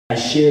I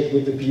shared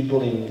with the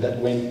people that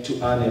went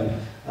to Arnhem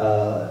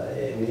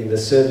in the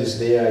service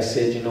there. I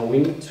said, you know, we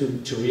need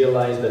to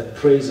realize that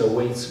praise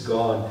awaits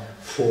God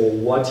for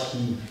what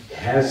He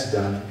has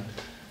done,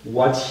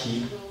 what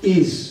He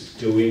is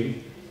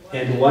doing,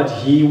 and what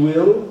He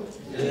will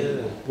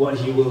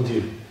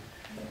do.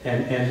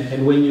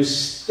 And when you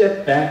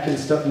step back and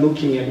start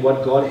looking at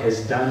what God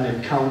has done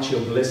and count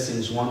your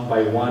blessings one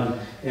by one,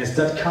 and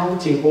start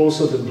counting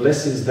also the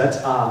blessings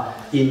that are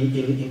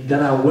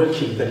that are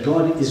working, that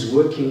God is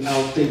working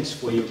out things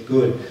for your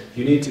good,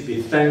 you need to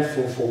be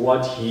thankful for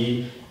what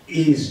He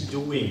is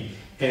doing.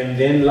 And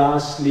then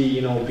lastly,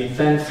 you know, be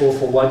thankful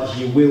for what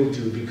He will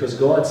do, because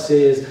God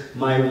says,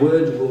 my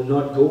word will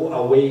not go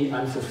away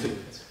unfulfilled.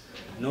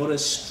 Not a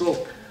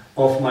stroke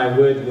of my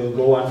word will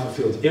go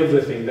unfulfilled.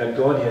 Everything that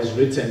God has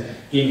written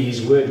in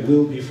His word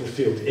will be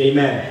fulfilled.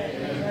 Amen.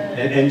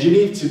 And you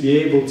need to be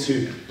able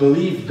to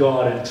believe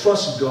God and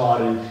trust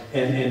God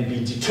and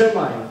be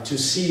determined to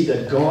see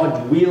that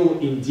God will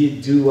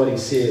indeed do what He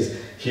says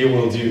He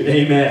will do.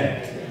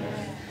 Amen.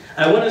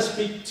 I want to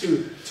speak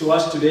to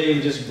us today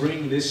and just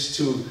bring this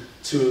to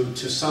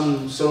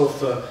some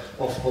sort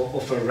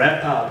of a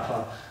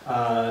wrap-up.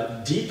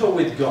 Deeper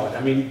with God.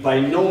 I mean, by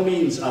no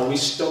means are we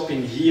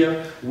stopping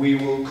here. We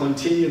will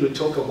continue to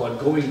talk about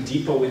going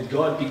deeper with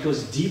God,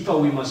 because deeper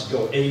we must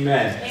go.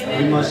 Amen.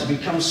 Amen. We must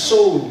become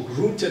so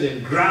rooted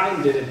and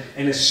grounded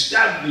and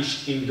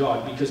established in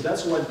God, because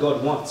that's what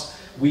God wants.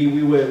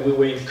 We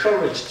were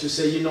encouraged to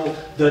say, you know,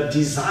 the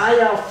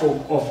desire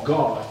of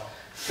God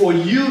for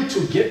you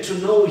to get to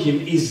know Him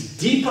is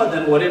deeper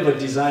than whatever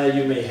desire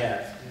you may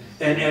have.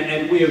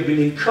 And we have been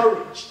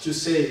encouraged to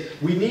say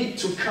we need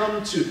to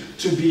come to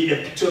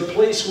a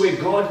place where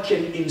God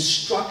can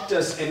instruct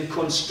us and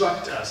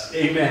construct us.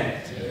 Amen.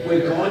 Yeah.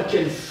 Where God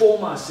can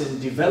form us and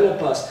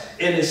develop us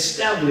and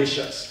establish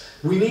us.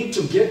 We need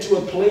to get to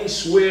a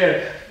place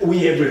where we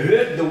have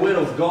heard the word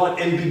of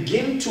God and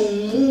begin to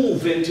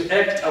move and to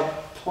act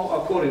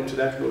according to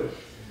that word.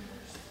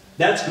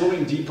 That's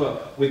going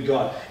deeper with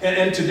God.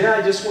 And today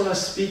I just want to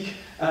speak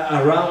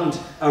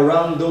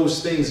around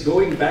those things.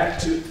 Going back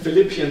to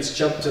Philippians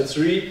chapter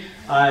 3,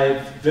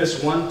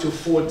 verse 1 to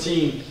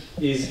 14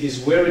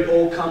 is where it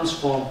all comes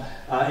from,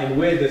 and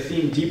where the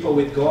theme deeper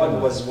with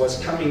God was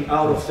coming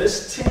out of.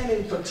 Verse 10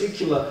 in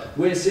particular,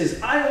 where it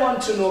says, I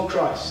want to know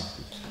Christ.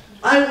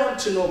 I want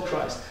to know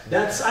Christ.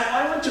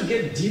 I want to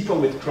get deeper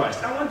with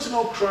Christ. I want to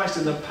know Christ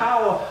and the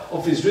power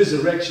of His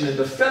resurrection and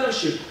the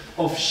fellowship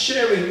of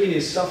sharing in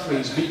His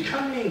sufferings,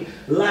 becoming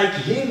like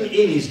Him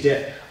in His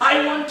death.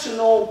 I want to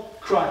know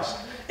Christ.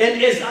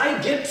 And as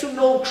I get to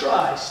know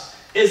Christ,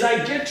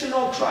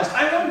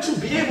 I want to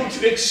be able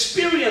to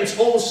experience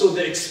also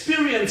the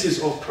experiences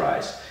of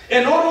Christ.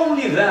 And not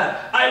only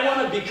that, I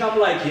want to become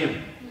like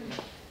Him.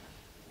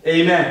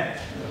 Amen.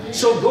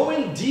 So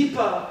going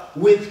deeper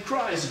with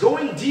Christ,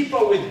 going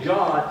deeper with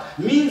God,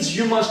 means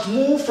you must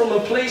move from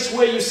a place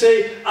where you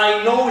say,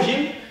 I know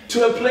Him,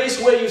 to a place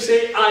where you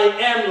say, I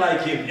am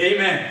like Him.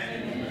 Amen.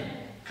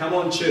 Come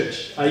on,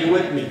 church. Are you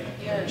with me?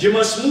 Yes. You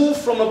must move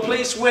from a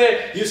place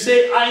where you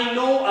say, I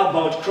know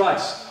about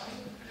Christ.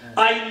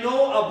 I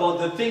know about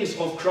the things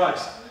of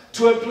Christ.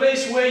 To a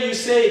place where you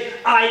say,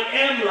 I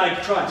am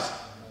like Christ.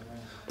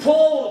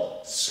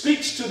 Paul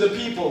speaks to the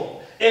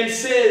people and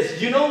says,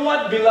 you know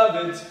what,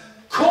 beloved?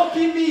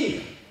 Copy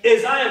me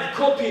as I have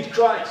copied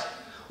Christ.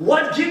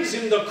 What gives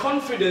him the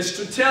confidence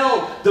to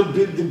tell the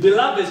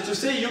beloveds to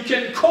say, you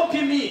can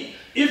copy me?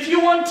 If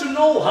you want to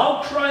know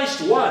how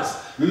Christ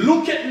was,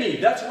 look at me.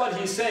 That's what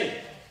he's saying.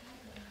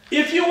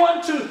 If you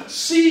want to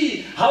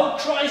see how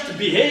Christ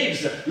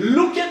behaves,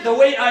 look at the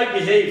way I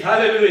behave.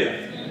 Hallelujah.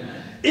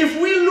 Amen.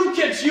 If we look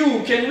at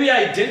you, can we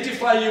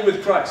identify you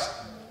with Christ?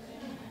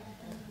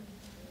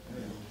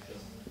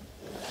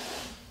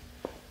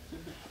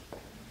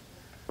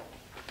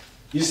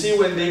 You see,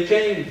 when they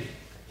came,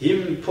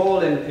 Paul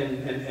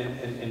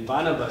and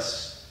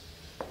Barnabas,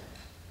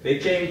 they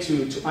came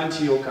to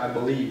Antioch, I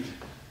believe.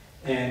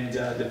 And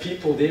the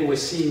people, they were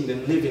seeing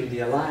them living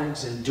their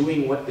lives and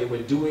doing what they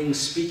were doing,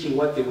 speaking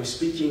what they were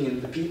speaking.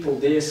 And the people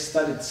there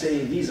started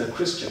saying, these are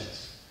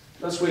Christians.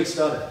 That's where it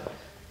started,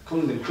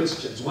 calling them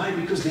Christians. Why?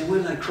 Because they were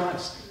like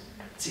Christ.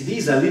 See,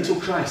 these are little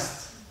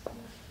Christs.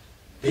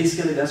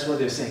 Basically, that's what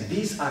they're saying.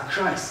 These are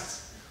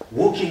Christs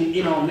walking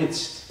in our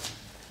midst.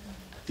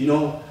 You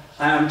know,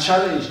 I am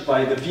challenged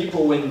by the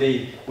people when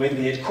they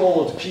had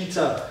called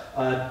Peter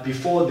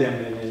before them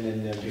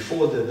and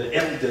before the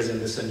elders and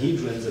the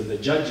Sanhedrins and the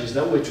judges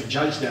that were to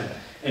judge them.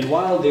 And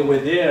while they were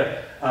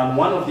there,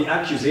 one of the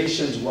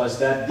accusations was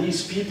that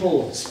these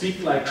people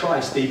speak like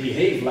Christ, they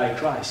behave like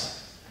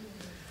Christ.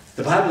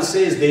 The Bible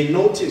says they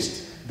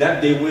noticed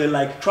that they were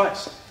like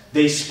Christ.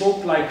 They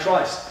spoke like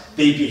Christ.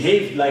 They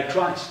behaved like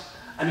Christ.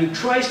 I mean,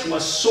 Christ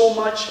was so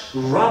much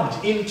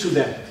rubbed into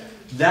them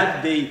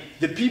that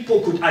the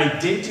people could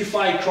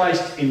identify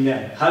Christ in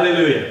them.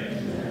 Hallelujah.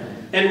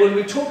 Amen. And when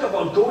we talk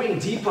about going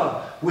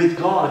deeper with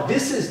God,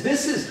 this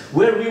is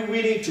where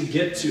we need to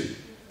get to.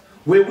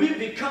 Where we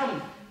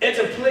become at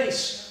a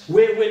place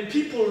where when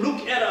people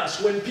look at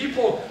us, when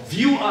people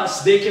view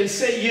us, they can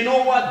say, you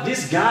know what,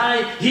 this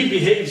guy, he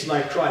behaves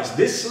like Christ.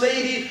 This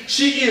lady,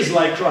 she is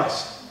like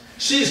Christ.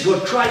 She's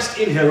got Christ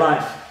in her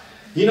life.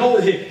 You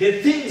know,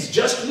 her things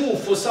just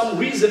move for some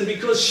reason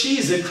because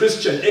she's a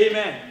Christian.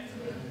 Amen.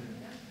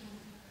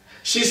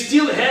 She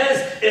still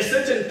has a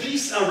certain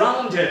peace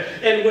around her.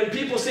 And when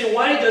people say,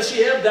 why does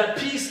she have that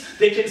peace?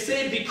 They can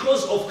say,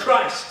 because of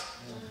Christ.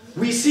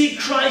 We see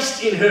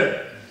Christ in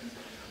her.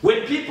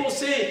 When people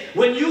say,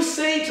 when you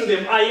say to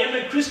them, I am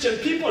a Christian,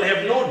 people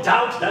have no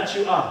doubt that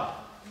you are.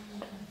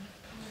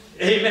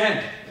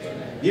 Amen.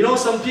 Amen. You know,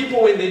 some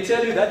people, when they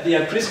tell you that they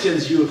are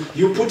Christians,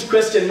 you put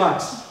question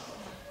marks.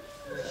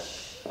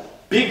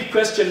 Big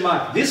question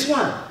mark. This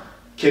one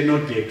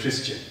cannot be a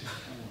Christian.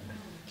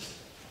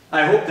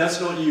 I hope that's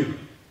not you.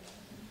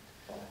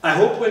 I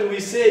hope when we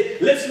say,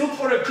 let's look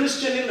for a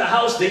Christian in the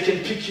house, they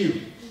can pick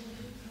you.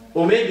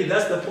 Or maybe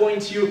that's the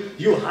point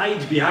you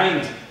hide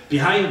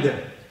behind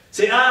them.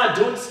 Say, I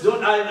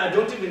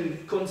don't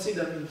even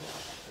consider me.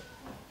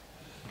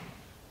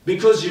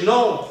 Because you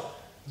know,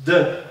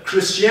 the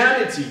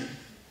Christianity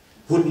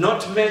would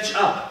not match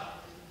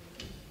up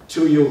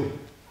to you.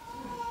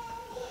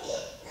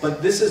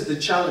 But this is the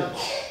challenge,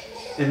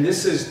 and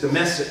this is the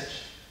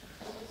message,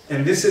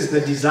 and this is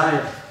the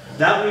desire,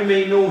 that we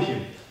may know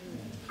Him,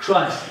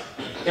 Christ,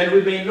 and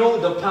we may know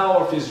the power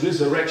of His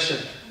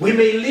resurrection. We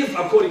may live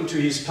according to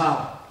His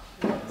power.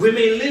 We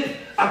may live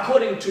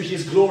according to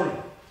His glory.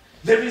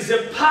 There is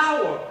a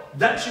power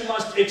that you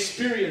must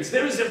experience.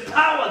 There is a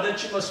power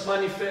that you must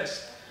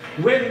manifest.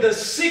 When the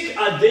sick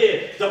are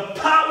there, the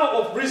power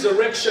of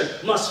resurrection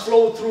must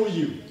flow through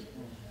you.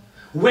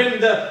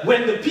 When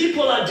the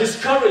people are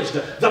discouraged,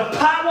 the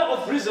power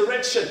of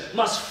resurrection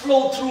must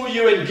flow through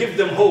you and give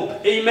them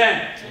hope.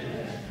 Amen.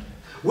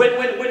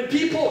 When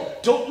people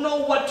don't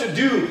know what to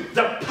do,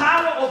 the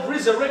power of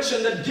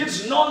resurrection that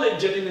gives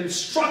knowledge and an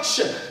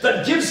instruction,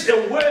 that gives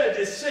a word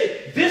and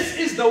say, this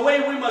is the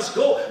way we must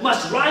go,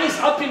 must rise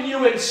up in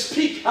you and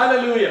speak.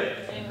 Hallelujah.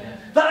 Amen.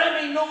 That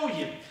I may know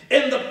Him.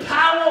 And the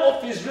power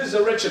of His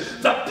resurrection,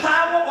 the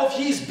power of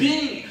His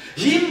being,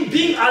 Him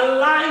being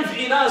alive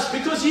in us,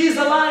 because He is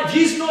alive.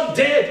 He's not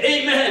dead.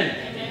 Amen.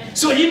 Amen.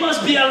 So He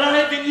must be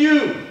alive in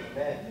you.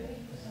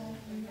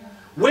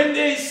 When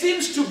there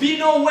seems to be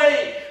no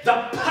way,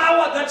 the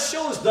power that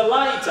shows the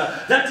light,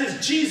 that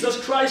is Jesus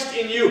Christ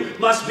in you,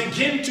 must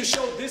begin to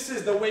show this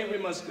is the way we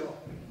must go.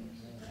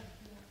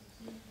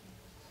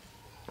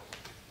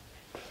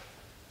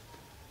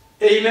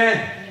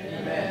 Amen.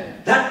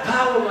 Amen. That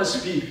power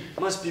must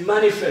be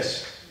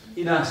manifest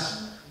in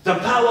us. The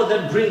power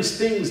that brings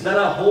things that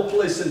are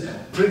hopeless and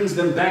brings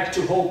them back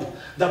to hope.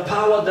 The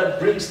power that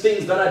brings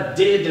things that are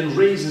dead and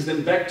raises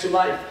them back to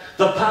life.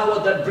 The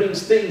power that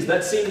brings things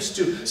that seems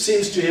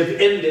to have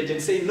ended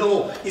and say,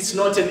 no, it's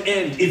not an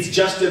end, it's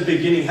just a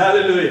beginning.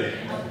 Hallelujah.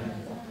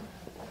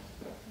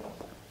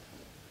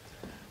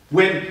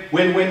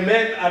 When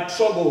men are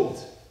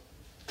troubled,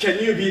 can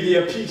you be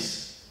their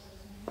peace?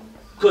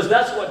 Because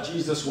that's what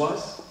Jesus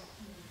was.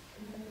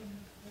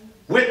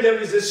 When there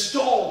is a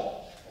storm,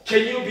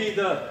 can you be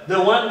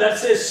the one that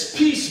says,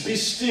 peace be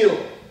still,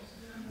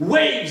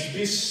 waves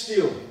be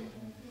still?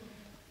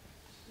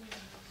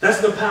 That's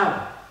the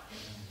power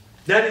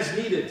that is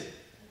needed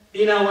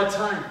in our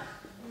time,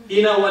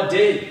 in our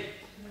day.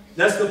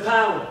 That's the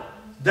power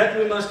that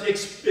we must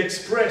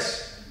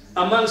express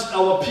amongst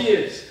our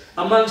peers,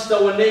 amongst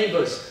our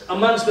neighbors,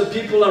 amongst the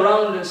people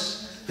around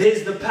us.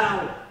 There's the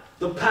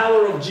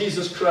power of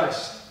Jesus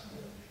Christ.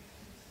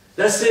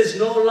 That says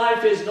no, life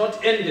has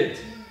not ended. It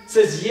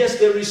says yes,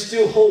 there is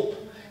still hope.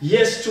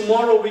 Yes,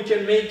 tomorrow we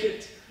can make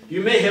it.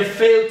 You may have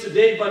failed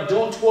today, but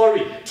don't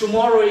worry.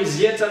 Tomorrow is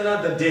yet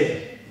another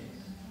day.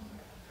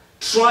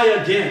 Try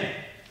again.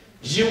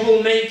 You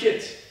will make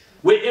it.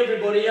 Where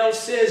everybody else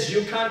says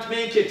you can't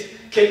make it,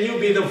 can you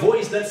be the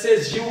voice that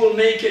says you will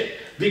make it?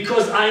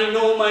 Because I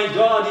know my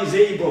God is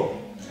able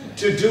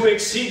to do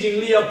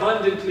exceedingly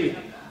abundantly,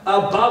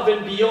 above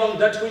and beyond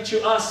that which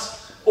you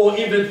ask or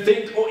even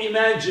think or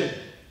imagine.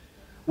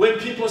 When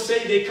people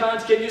say they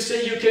can't, can you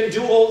say you can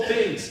do all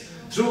things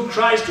through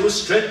Christ who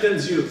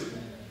strengthens you?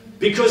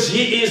 Because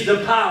He is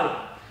the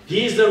power.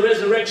 He is the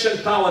resurrection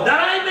power, that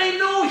I may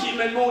know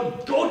Him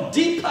and go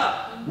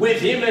deeper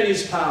with Him and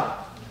His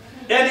power.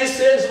 And He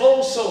says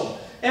also,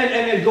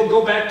 and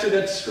go back to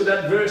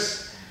that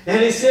verse,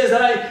 and He says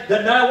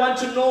that I want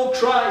to know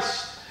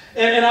Christ,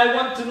 and I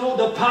want to know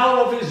the power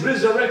of His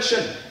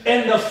resurrection,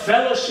 and the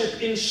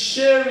fellowship in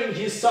sharing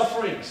His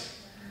sufferings.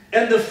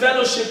 And the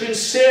fellowship in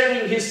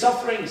sharing His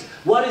sufferings.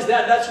 What is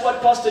that? That's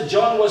what Pastor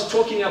John was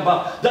talking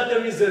about. That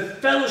there is a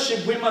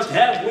fellowship we must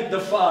have with the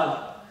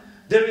Father.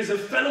 There is a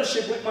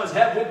fellowship we must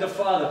have with the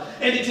Father.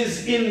 And it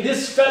is in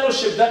this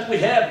fellowship that we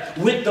have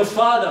with the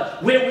Father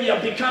where we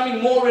are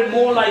becoming more and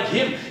more like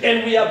Him,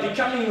 and we are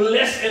becoming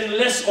less and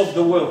less of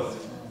the world.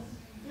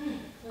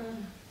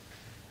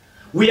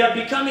 We are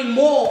becoming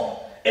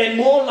more and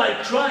more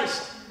like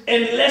Christ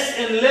and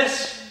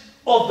less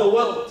of the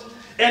world.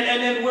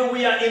 And when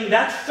we are in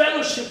that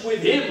fellowship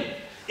with Him,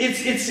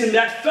 it's in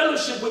that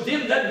fellowship with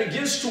Him that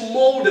begins to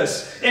mold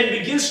us and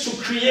begins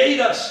to create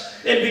us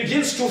and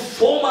begins to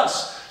form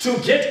us to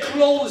get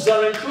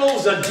closer and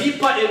closer,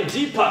 deeper and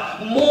deeper,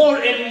 more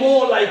and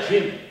more like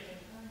Him.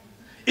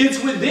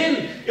 It's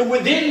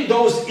within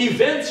those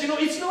events, you know,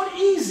 it's not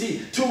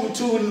easy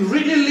to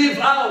really live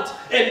out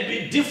and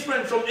be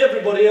different from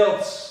everybody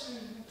else.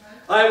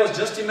 I was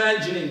just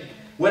imagining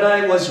when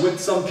I was with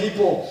some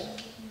people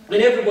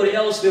and everybody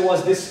else, there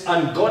was this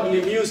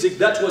ungodly music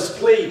that was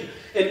played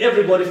and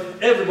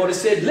everybody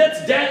said,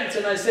 let's dance,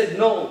 and I said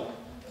no.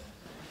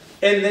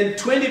 And then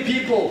 20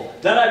 people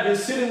that I've been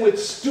sitting with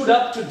stood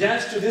up to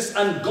dance to this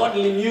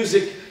ungodly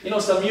music. You know,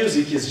 some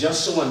music is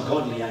just so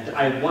ungodly.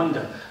 I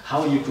wonder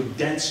how you could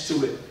dance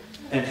to it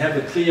and have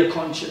a clear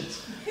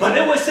conscience. But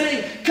they were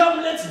saying,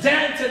 come, let's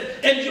dance.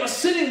 And you're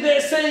sitting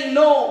there saying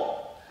no.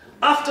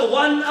 After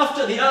one,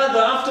 after the other,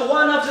 after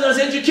one, after the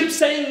other, and you keep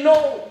saying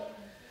no.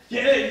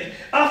 Yeah,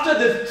 after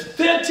the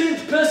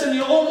 13th person,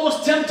 you're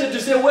almost tempted to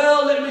say,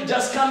 well, let me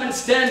just come and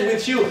stand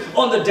with you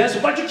on the dance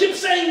floor. But you keep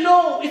saying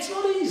no. It's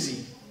not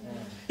easy.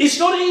 It's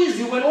not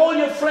easy when all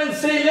your friends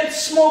say,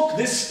 let's smoke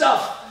this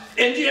stuff.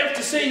 And you have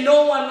to say,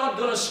 no, I'm not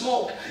going to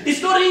smoke.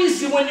 It's not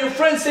easy when your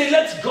friends say,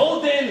 let's go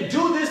there and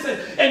do this.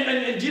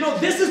 And you know,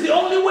 this is the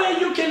only way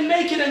you can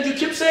make it. And you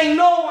keep saying,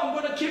 no, I'm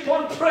going to keep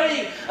on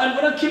praying. I'm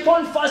going to keep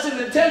on fasting,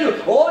 and tell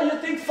you, oh, you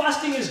think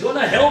fasting is going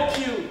to help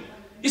you.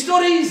 It's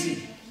not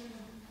easy.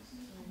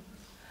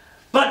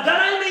 But that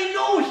I may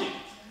know Him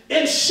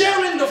and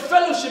sharing the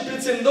fellowship,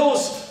 it's in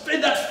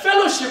that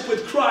fellowship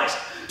with Christ.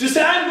 To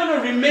say, I'm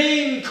going to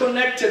remain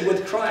connected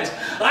with Christ.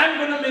 I'm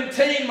going to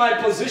maintain my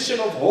position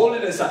of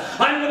holiness.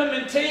 I'm going to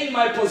maintain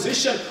my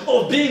position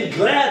of being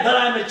glad that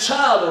I'm a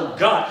child of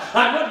God.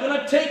 I'm not going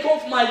to take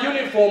off my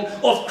uniform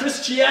of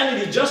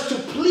Christianity just to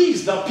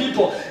please the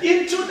people,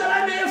 into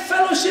that I may have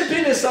fellowship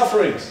in His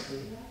sufferings.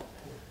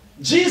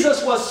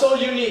 Jesus was so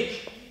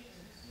unique.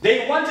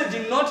 They wanted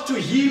Him not to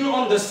heal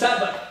on the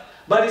Sabbath.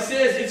 But He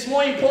says it's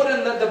more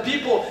important that the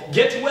people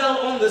get well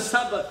on the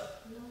Sabbath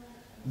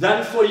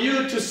than for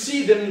you to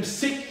see them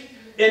sick,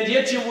 and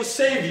yet you will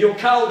save your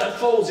cow that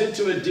falls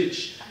into a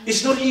ditch.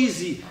 It's not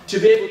easy to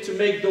be able to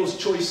make those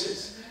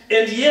choices.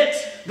 And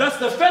yet, that's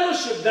the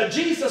fellowship that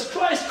Jesus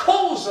Christ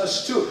calls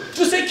us to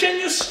say, can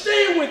you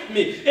stay with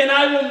me? And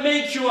I will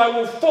make you, I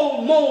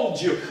will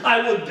mold you.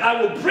 I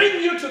will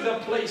bring you to the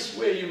place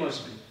where you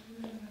must be.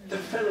 The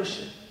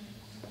fellowship.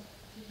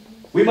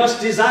 We must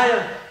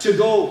desire to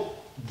go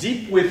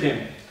deep with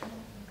Him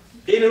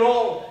in it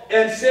all,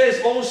 and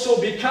says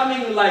also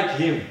becoming like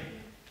Him.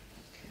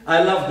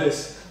 I love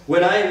this.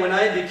 When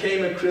I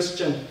became a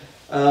Christian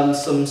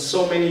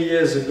so many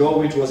years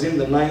ago, it was in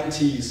the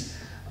 90s,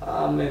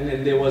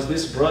 and there was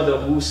this brother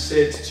who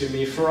said to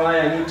me,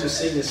 Farai, I need to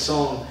sing a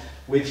song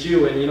with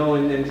you. And you know,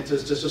 and it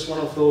was just one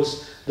of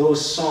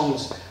those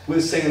songs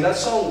we'll sing. And that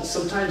song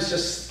sometimes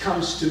just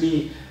comes to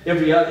me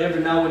every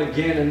now and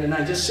again, and then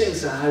I just sing,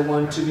 so I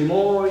want to be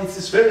more. It's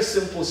this very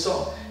simple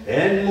song.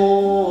 And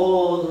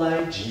more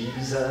like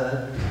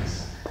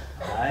Jesus,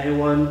 I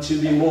want to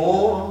be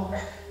more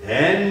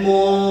and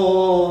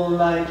more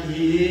like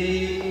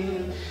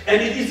Him.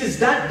 And it is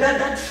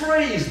that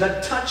phrase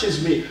that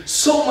touches me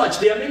so much.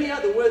 There are many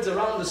other words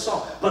around the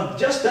song, but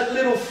just that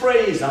little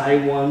phrase, I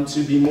want to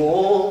be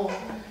more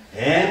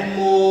and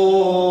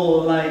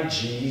more like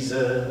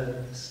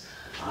Jesus.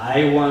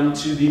 I want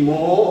to be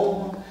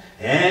more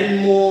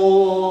and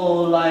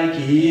more like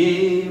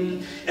Him.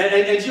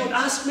 And you would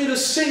ask me to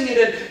sing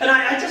it, and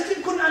I just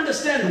couldn't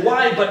understand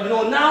why. But you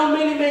know, now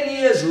many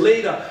years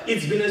later,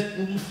 it's been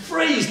a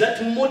phrase that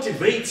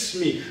motivates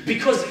me,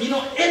 because you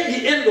know, at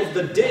the end of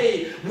the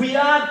day, we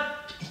are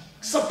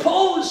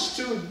supposed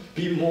to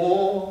be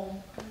more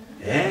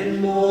and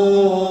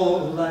more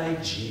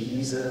like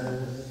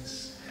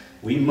Jesus.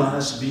 We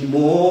must be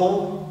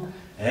more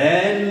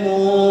and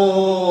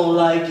more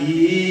like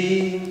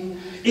Him.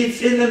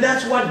 And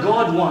that's what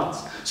God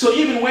wants. So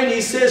even when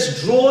He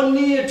says, draw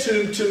near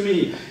to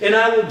me, and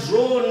I will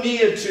draw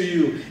near to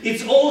you,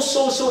 it's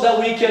also so that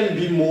we can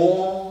be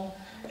more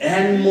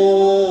and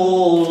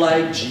more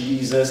like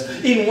Jesus.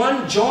 In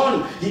 1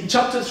 John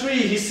chapter 3,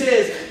 he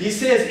says,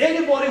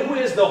 anybody who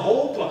has the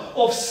hope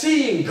of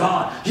seeing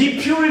God, he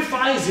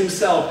purifies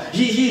himself.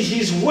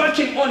 He's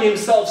working on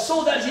himself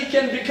so that he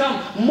can become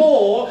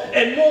more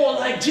and more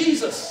like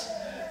Jesus.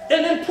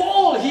 And then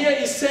Paul here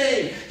is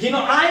saying, you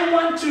know, I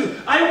want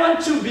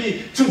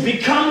to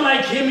become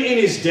like Him in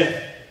His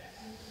death.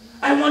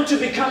 I want to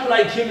become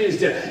like Him in His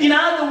death. In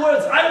other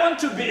words, I want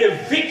to be a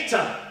victor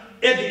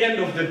at the end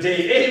of the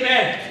day.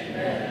 Amen.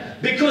 Amen.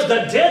 Because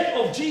the death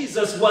of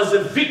Jesus was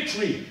a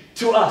victory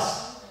to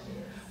us.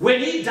 When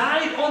He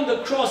died on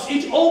the cross,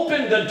 it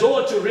opened the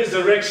door to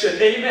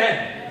resurrection.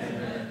 Amen.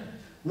 Amen.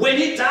 When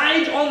He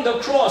died on the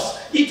cross,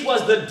 it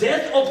was the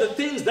death of the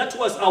things that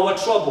was our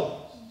trouble.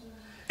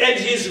 And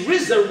His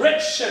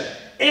resurrection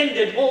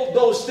ended all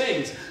those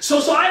things. So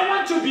I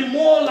want to be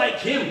more like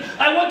Him.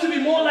 I want to be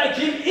more like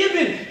Him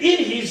even in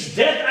His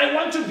death. I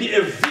want to be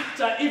a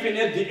victor even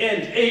at the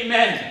end.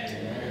 Amen.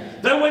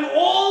 Amen. That when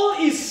all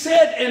is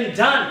said and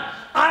done,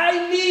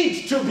 I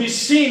need to be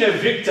seen a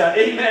victor.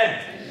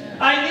 Amen.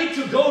 I need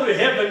to go to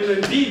heaven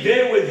and be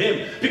there with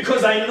him,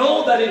 because I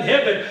know that in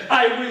heaven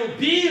I will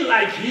be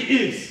like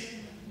he is.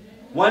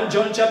 1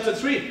 John chapter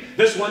 3,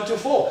 verse 1 to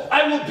 4.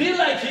 I will be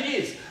like he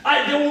is.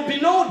 There will be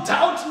no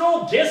doubt,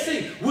 no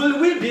guessing. Will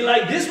we be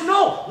like this?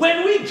 No.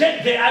 When we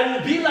get there, I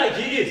will be like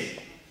he is.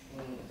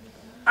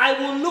 I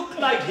will look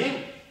like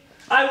him.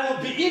 I will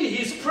be in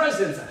his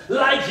presence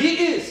like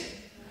he is.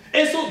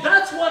 And so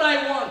that's what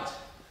I want.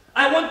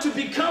 I want to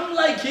become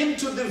like him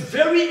to the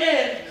very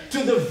end,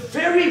 to the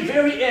very,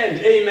 very end.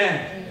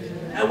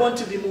 Amen. I want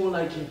to be more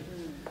like him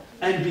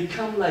and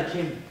become like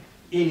him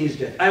in his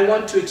death. I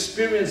want to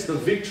experience the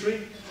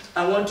victory.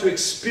 I want to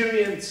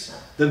experience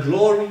the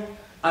glory.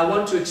 I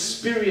want to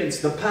experience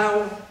the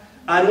power.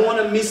 I don't want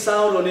to miss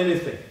out on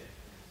anything.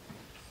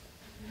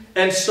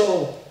 And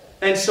so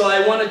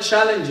I want to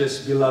challenge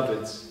us,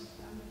 beloveds,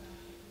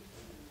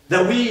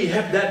 that we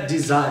have that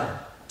desire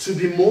to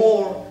be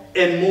more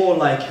and more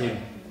like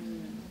him.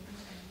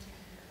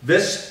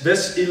 Verse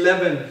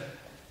 11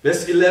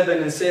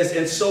 it says,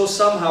 and so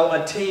somehow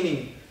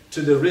attaining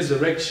to the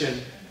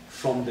resurrection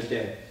from the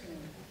dead.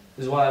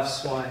 This is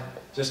why,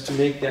 just to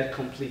make that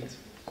complete.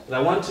 But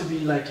I want to be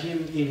like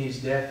him in his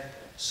death,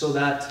 so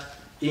that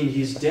in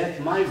his death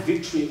my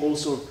victory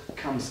also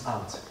comes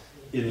out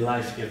in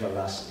life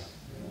everlasting.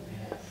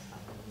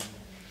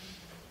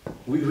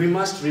 We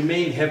must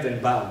remain heaven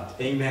bound.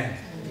 Amen.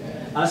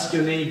 Ask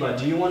your neighbor,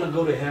 do you want to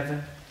go to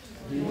heaven?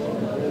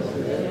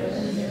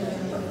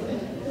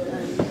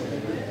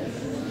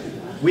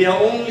 We are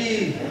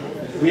only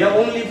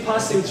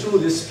passing through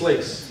this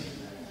place.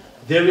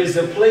 There is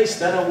a place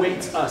that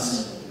awaits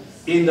us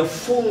in the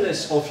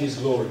fullness of his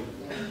glory.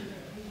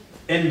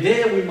 And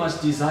there we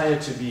must desire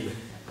to be.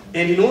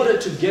 And in order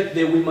to get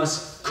there, we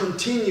must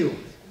continue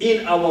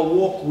in our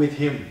walk with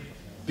him,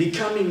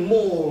 becoming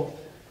more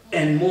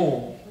and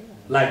more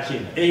like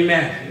him.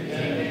 Amen.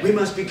 Amen. We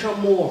must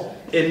become more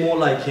and more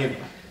like him.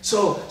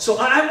 So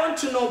I want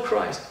to know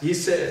Christ, he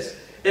says.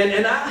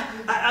 And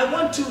I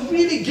want to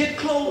really get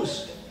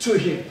close to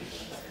him.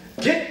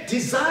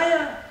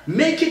 Desire,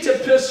 make it a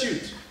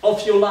pursuit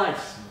of your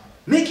life.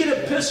 Make it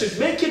a pursuit,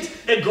 make it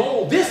a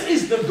goal. This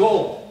is the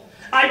goal.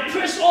 I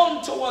press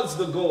on towards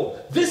the goal.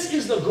 This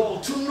is the goal,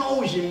 to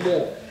know him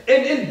more.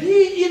 And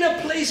be in a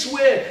place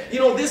where,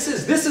 this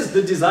is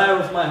the desire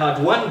of my heart.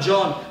 1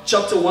 John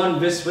chapter 1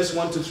 verse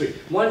 1 to 3.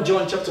 1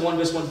 John chapter 1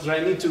 verse 1 to 3.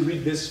 I need to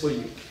read this for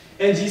you.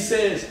 And he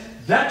says,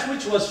 that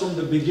which was from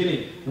the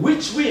beginning,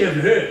 which we have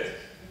heard,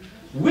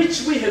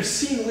 which we have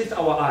seen with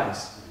our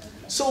eyes.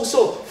 So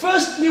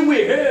firstly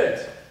we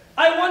heard.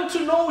 I want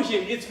to know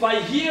him. It's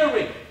by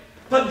hearing.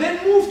 But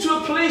then move to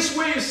a place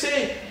where you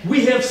say,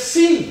 we have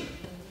seen.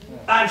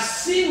 I've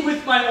seen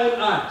with my own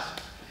eyes.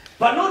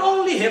 But not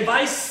only have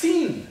I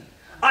seen,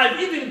 I've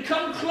even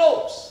come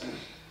close.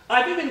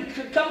 I've even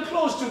come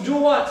close to do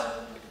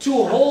what?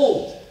 To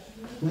hold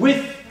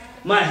with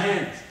my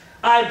hands.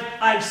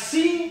 I've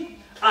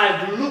seen,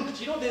 I've looked.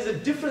 There's a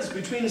difference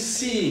between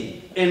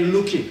seeing and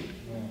looking.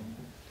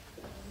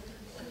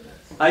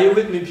 Are you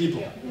with me,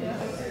 people?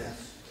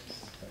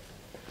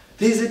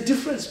 There's a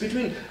difference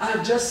between,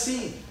 I've just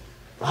seen.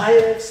 I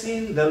have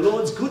seen the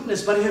Lord's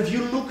goodness, but have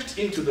you looked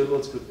into the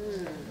Lord's goodness?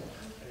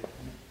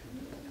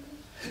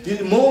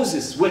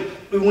 Moses, when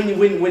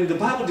the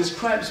Bible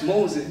describes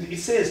Moses, it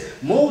says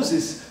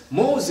Moses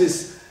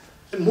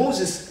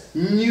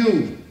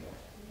knew.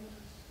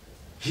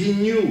 He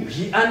knew,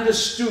 he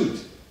understood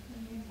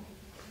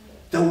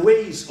the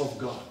ways of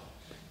God.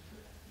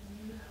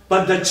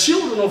 But the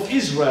children of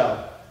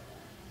Israel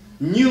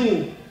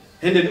knew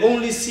and had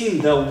only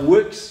seen the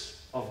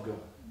works of God.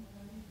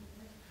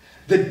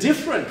 The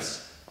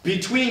difference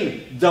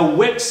between the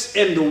works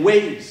and the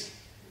ways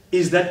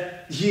is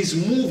that he's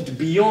moved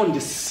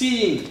beyond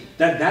seeing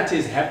that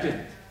has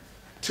happened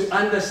to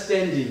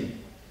understanding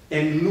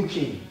and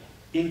looking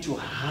into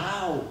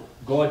how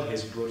God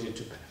has brought it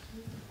to pass.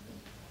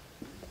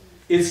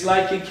 It's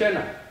like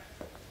Ikena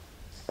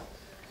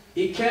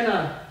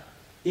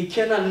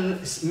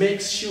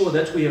makes sure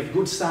that we have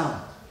good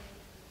sound.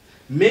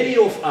 Many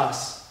of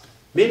us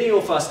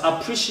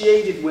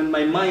appreciate it when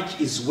my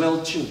mic is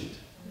well tuned.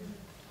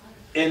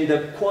 And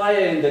the choir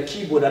and the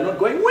keyboard are not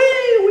going wee,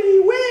 wee,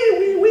 wee,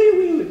 wee, wee,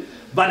 wee.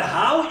 But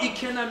how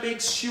Ikena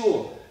makes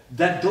sure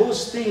that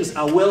those things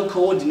are well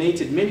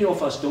coordinated, many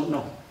of us don't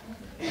know.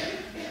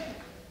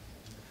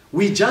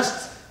 We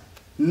just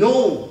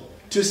know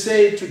to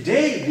say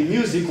today the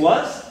music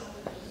was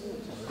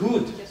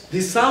good.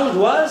 The sound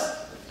was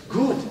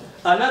good.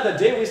 Another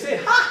day we say,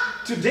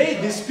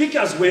 today the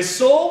speakers were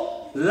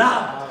so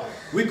loud.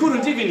 We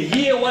couldn't even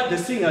hear what the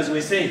singers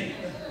were saying.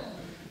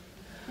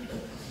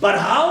 But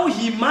how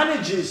he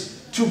manages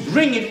to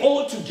bring it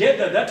all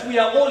together, that we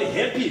are all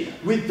happy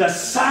with the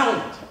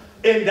sound,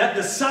 and that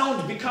the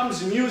sound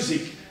becomes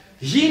music.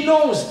 He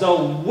knows the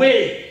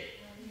way.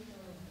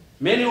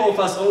 Many of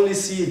us only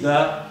see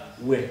the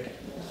way.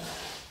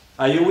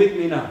 Are you with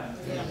me now?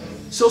 Yeah.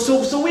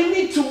 So we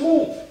need to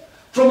move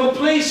from a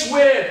place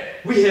where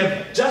we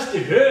have just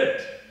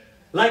heard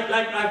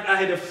I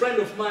had a friend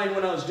of mine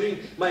when I was doing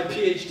my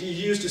PhD.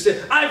 He used to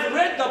say, I've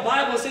read the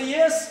Bible. I say,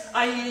 yes,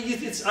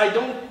 I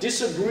don't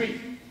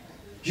disagree.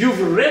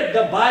 You've read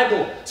the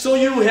Bible, so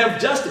you have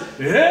just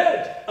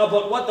heard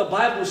about what the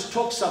Bible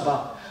talks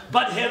about.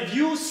 But have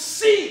you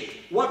seen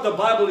what the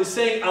Bible is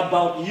saying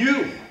about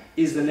you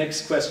is the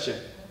next question.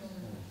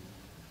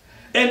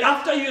 And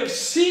after you have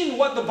seen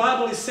what the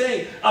Bible is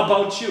saying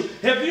about you,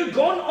 have you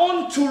gone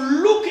on to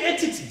look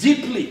at it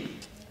deeply,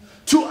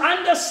 to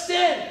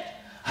understand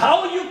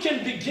how you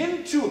can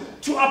begin to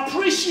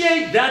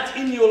appreciate that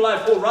in your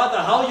life, or rather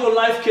how your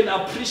life can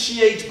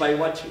appreciate by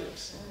what you have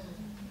seen?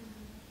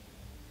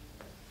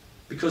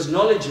 Because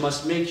knowledge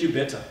must make you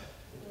better.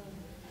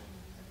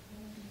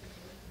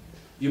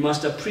 You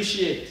must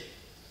appreciate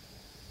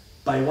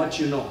by what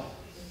you know.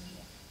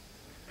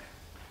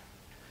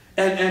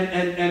 And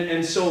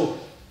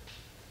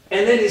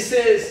then he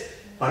says,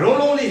 but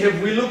not only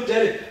have we looked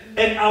at it,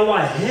 and our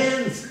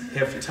hands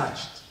have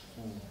touched.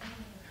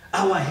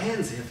 Our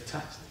hands have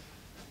touched.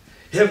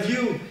 Have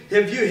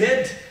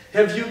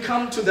you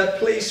come to that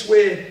place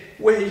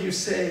where you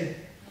say,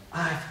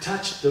 I've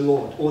touched the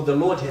Lord, or the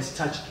Lord has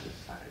touched me?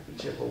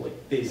 Whichever way,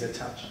 there's a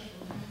touch.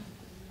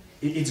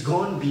 It's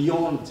gone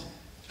beyond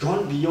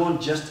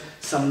just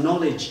some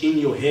knowledge in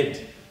your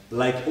head,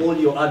 like all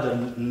your other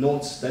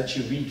notes that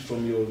you read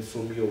from your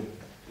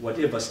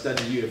whatever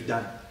study you have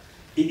done.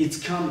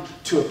 It's come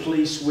to a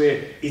place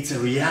where it's a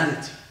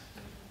reality.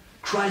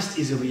 Christ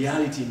is a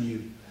reality in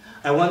you.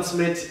 I once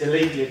met a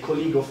lady, a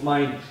colleague of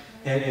mine,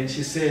 and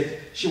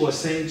she was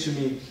saying to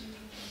me,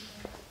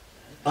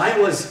 I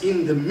was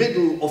in the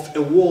middle of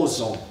a war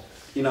zone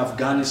in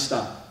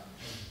Afghanistan.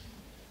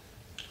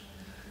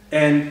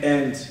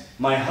 And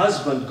my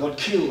husband got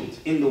killed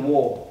in the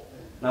war.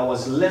 And I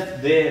was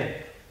left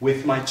there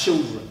with my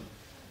children.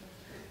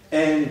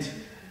 And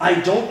I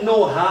don't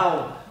know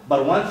how,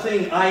 but one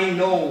thing I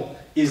know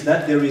is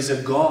that there is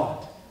a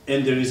God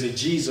and there is a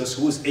Jesus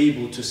who is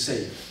able to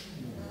save.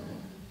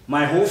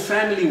 My whole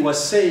family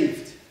was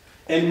saved,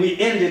 and we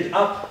ended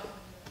up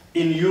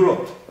in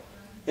Europe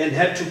and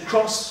had to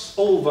cross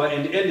over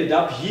and ended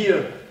up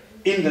here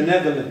in the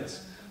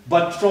Netherlands.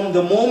 But from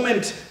the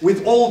moment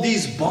with all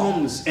these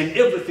bombs and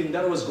everything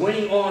that was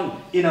going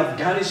on in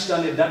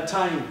Afghanistan at that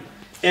time,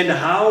 and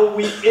how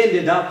we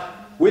ended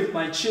up with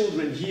my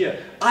children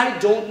here, I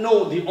don't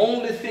know. The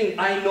only thing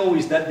I know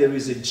is that there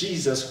is a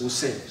Jesus who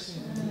saves.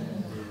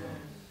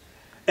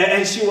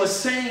 And she was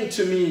saying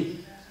to me,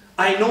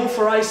 I know,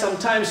 Farai,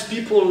 sometimes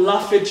people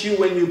laugh at you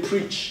when you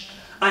preach.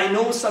 I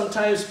know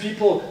sometimes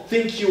people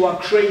think you are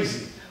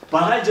crazy.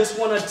 But I just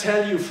want to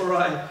tell you,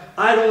 Farai,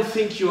 I don't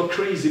think you are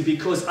crazy,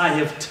 because I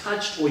have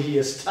touched, or he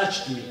has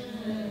touched me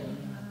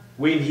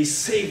when he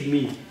saved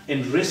me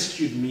and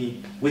rescued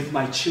me with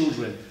my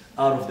children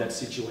out of that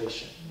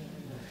situation.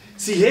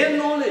 See, her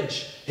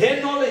knowledge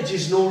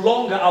is no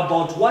longer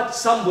about what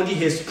somebody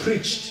has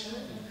preached.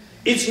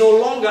 It's no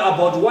longer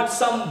about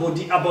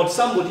somebody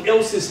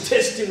else's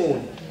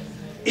testimony.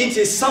 It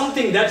is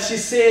something that she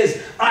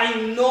says, I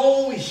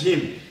know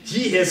him.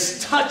 He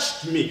has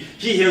touched me.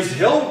 He has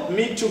helped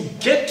me to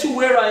get to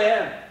where I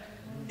am.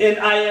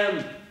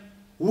 And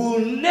will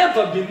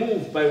never be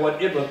moved by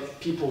whatever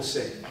people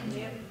say.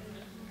 Yeah.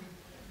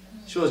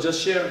 She was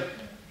just sharing.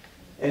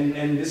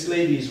 And this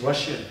lady is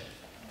Russian,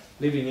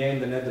 living here in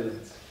the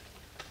Netherlands.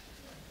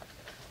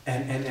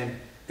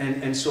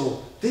 And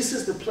so this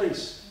is the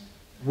place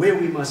where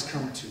we must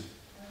come to.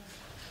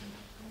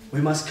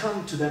 We must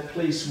come to that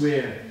place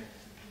where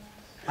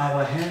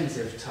our hands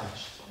have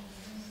touched,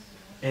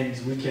 and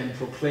we can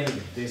proclaim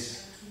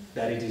this,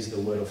 that it is the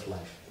word of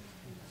life.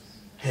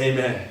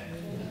 Amen.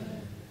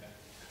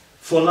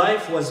 For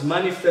life was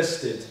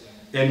manifested,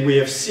 and we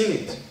have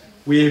seen it.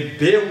 We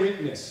bear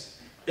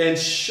witness and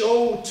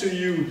show to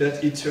you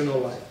that eternal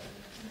life,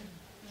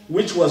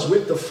 which was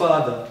with the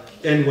Father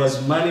and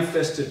was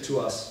manifested to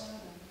us.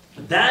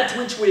 That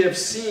which we have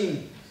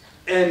seen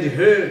and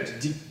heard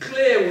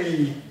declare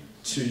we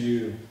to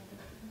you,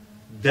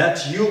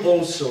 that you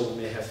also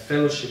may have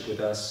fellowship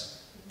with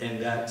us, and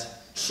that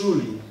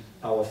truly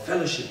our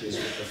fellowship is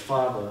with the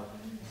Father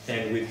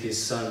and with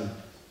his Son,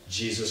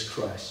 Jesus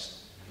Christ.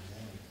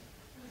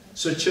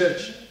 So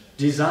church,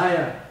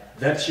 desire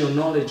that your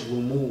knowledge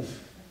will move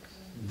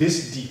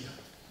this deep,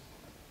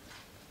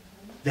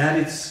 that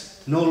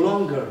it's no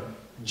longer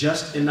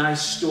just a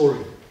nice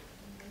story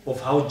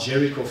of how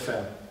Jericho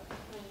fell.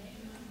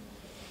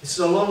 It's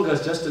no longer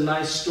just a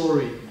nice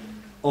story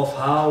of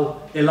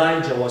how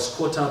Elijah was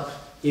caught up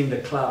in the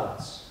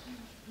clouds.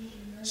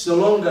 It's no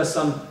longer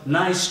some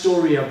nice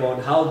story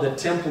about how the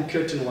temple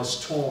curtain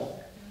was torn.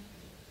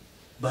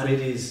 But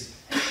it is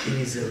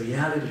a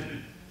reality.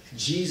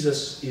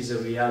 Jesus is a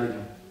reality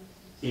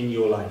in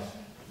your life.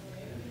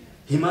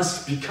 He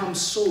must become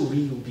so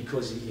real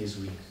because he is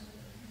real.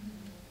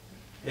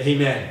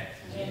 Amen.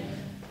 Amen.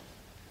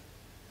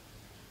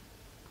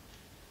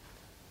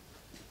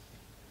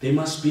 There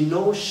must be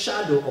no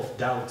shadow of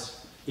doubt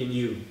in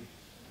you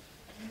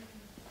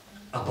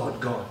about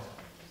God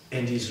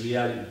and his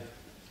reality.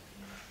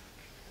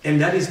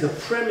 And that is the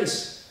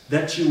premise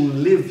that you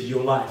live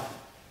your life.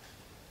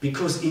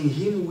 Because in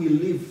Him we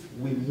live,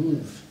 we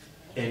move,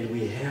 and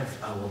we have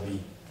our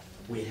being.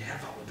 We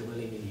have our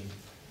dwelling in Him.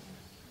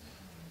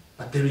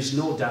 But there is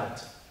no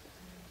doubt,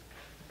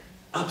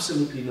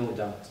 absolutely no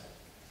doubt,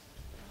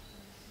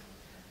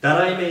 that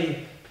I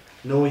may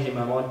know Him.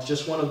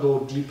 Just want to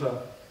go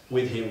deeper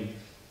with Him.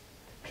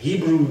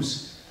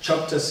 Hebrews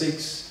chapter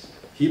 6,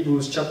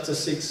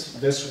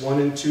 verse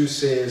 1 and 2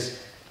 says,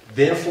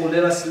 therefore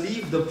let us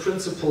leave the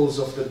principles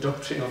of the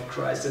doctrine of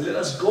Christ, and let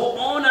us go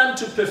on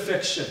unto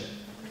perfection.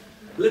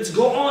 Let's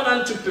go on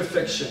unto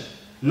perfection,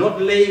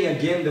 not laying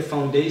again the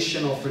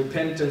foundation of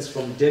repentance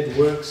from dead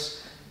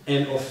works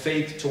and of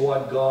faith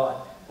toward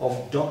God,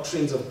 of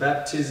doctrines of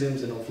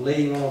baptisms and of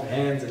laying on of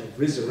hands and of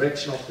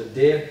resurrection of the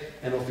dead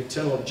and of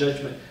eternal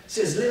judgment. It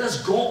says, let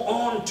us go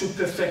on to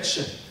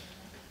perfection.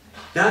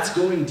 That's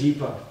going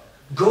deeper.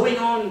 Going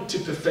on to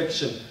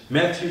perfection.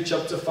 Matthew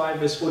chapter 5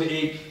 verse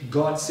 48,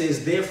 God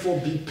says, therefore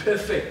be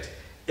perfect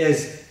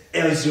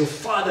as your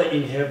Father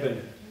in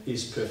heaven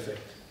is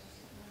perfect.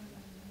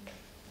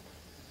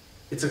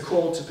 It's a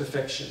call to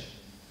perfection.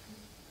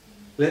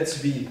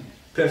 Let's be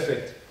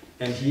perfect,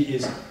 and He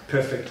is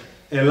perfect.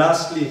 And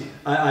lastly,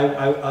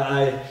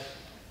 I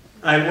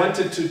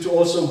wanted to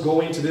also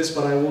go into this,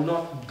 but I will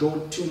not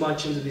go too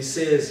much into this.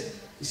 It says,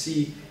 you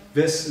see,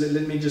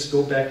 let me just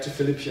go back to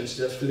Philippians.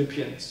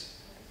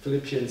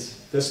 Philippians,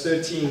 verse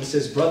 13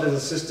 says, brothers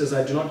and sisters,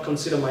 I do not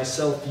consider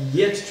myself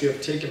yet to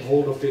have taken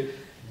hold of it,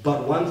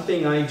 but one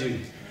thing I do,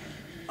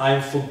 I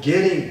am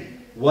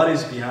forgetting what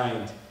is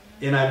behind,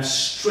 and I'm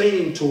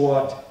straining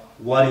toward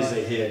what is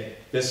ahead.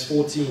 Verse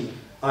 14,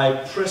 I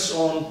press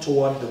on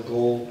toward the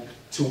goal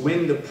to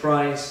win the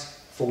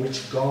prize for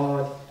which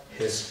God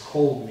has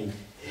called me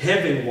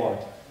heavenward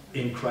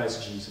in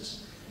Christ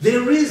Jesus.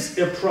 There is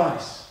a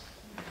prize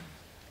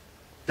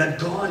that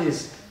God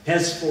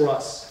has for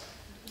us.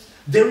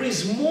 There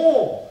is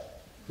more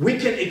we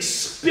can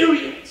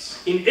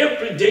experience in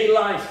everyday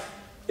life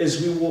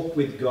as we walk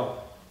with God.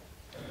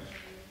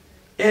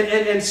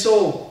 And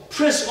so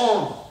press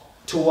on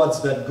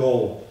towards that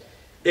goal.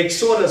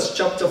 Exodus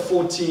chapter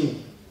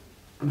 14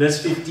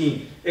 verse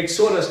 15.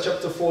 Exodus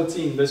chapter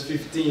 14 verse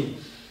 15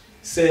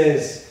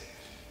 says,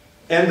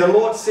 and the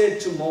Lord said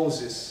to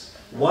Moses,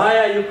 why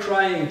are you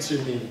crying to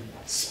me?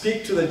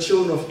 Speak to the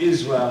children of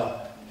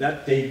Israel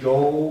that they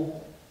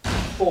go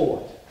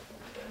forward.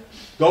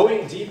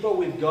 Going deeper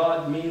with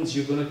God means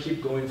you're going to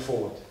keep going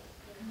forward.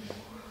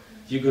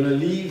 You're going to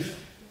leave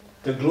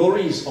the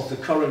glories of the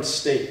current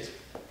state,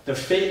 the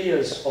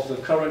failures of the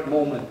current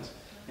moment,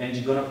 and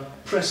you're going to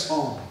press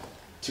on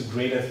to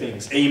greater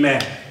things.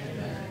 Amen.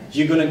 Amen.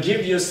 You're going to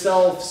give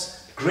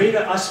yourselves greater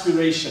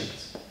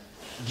aspirations.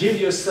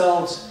 Give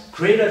yourselves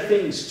greater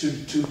things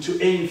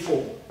to aim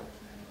for.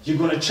 You're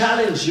going to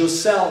challenge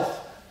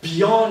yourself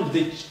beyond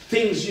the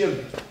things you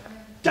have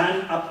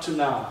done up to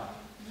now.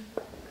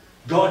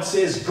 God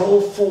says, go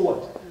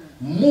forward.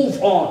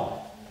 Move on.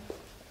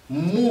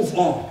 Move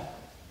on.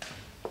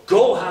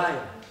 Go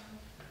higher.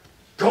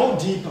 Go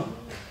deeper.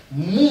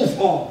 Move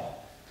on.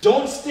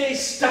 Don't stay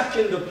stuck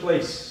in the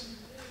place.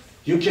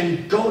 You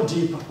can go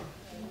deeper.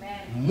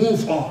 Amen.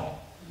 Move on.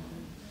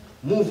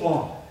 Move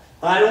on.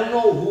 I don't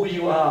know who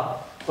you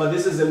are, but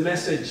this is a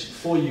message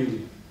for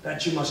you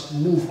that you must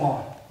move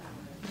on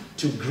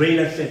to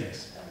greater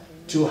things,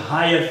 to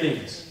higher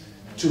things,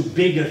 to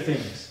bigger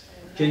things.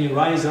 Can you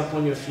rise up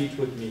on your feet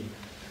with me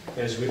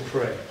as we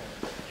pray?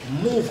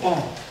 Move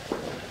on.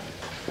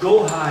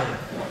 Go higher.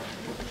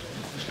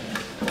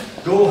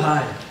 Go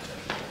higher.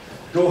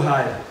 Go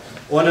higher.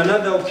 On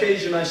another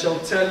occasion, I shall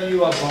tell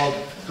you about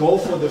go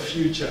for the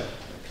future.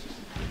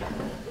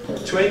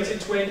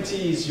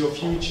 2020 is your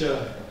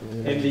future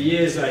and the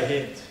years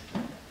ahead.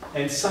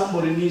 And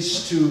somebody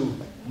needs to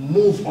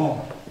move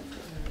on,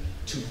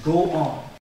 to go on.